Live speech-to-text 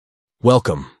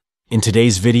Welcome. In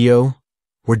today's video,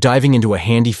 we're diving into a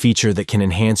handy feature that can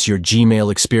enhance your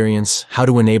Gmail experience, how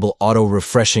to enable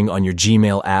auto-refreshing on your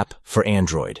Gmail app for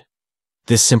Android.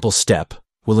 This simple step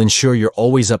will ensure you're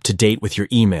always up to date with your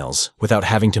emails without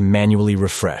having to manually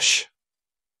refresh.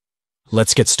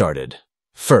 Let's get started.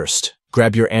 First,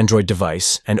 grab your Android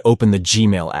device and open the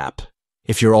Gmail app.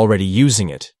 If you're already using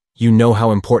it, you know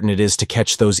how important it is to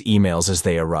catch those emails as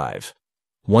they arrive.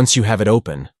 Once you have it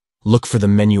open, look for the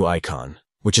menu icon,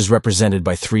 which is represented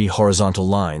by 3 horizontal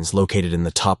lines located in the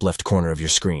top left corner of your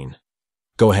screen.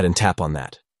 Go ahead and tap on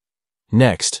that.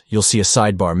 Next, you'll see a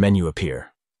sidebar menu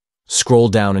appear. Scroll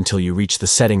down until you reach the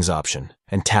Settings option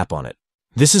and tap on it.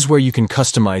 This is where you can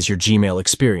customize your Gmail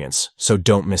experience, so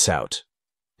don't miss out.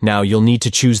 Now you'll need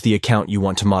to choose the account you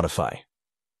want to modify.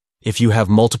 If you have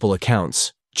multiple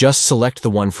accounts, just select the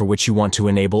one for which you want to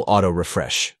enable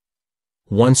auto-refresh.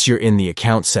 Once you're in the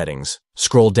account settings,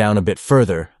 scroll down a bit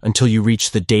further until you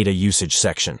reach the data usage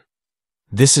section.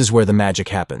 This is where the magic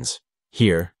happens.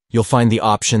 Here, you'll find the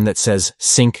option that says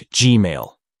Sync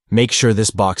Gmail. Make sure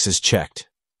this box is checked.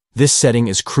 This setting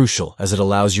is crucial as it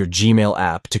allows your Gmail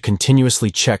app to continuously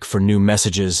check for new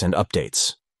messages and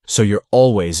updates, so you're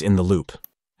always in the loop.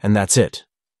 And that's it.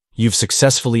 You've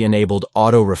successfully enabled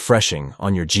auto-refreshing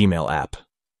on your Gmail app.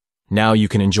 Now you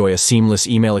can enjoy a seamless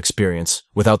email experience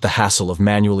without the hassle of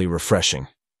manually refreshing.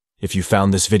 If you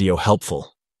found this video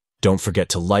helpful, don't forget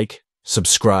to like,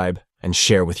 subscribe, and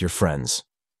share with your friends.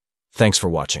 Thanks for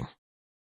watching.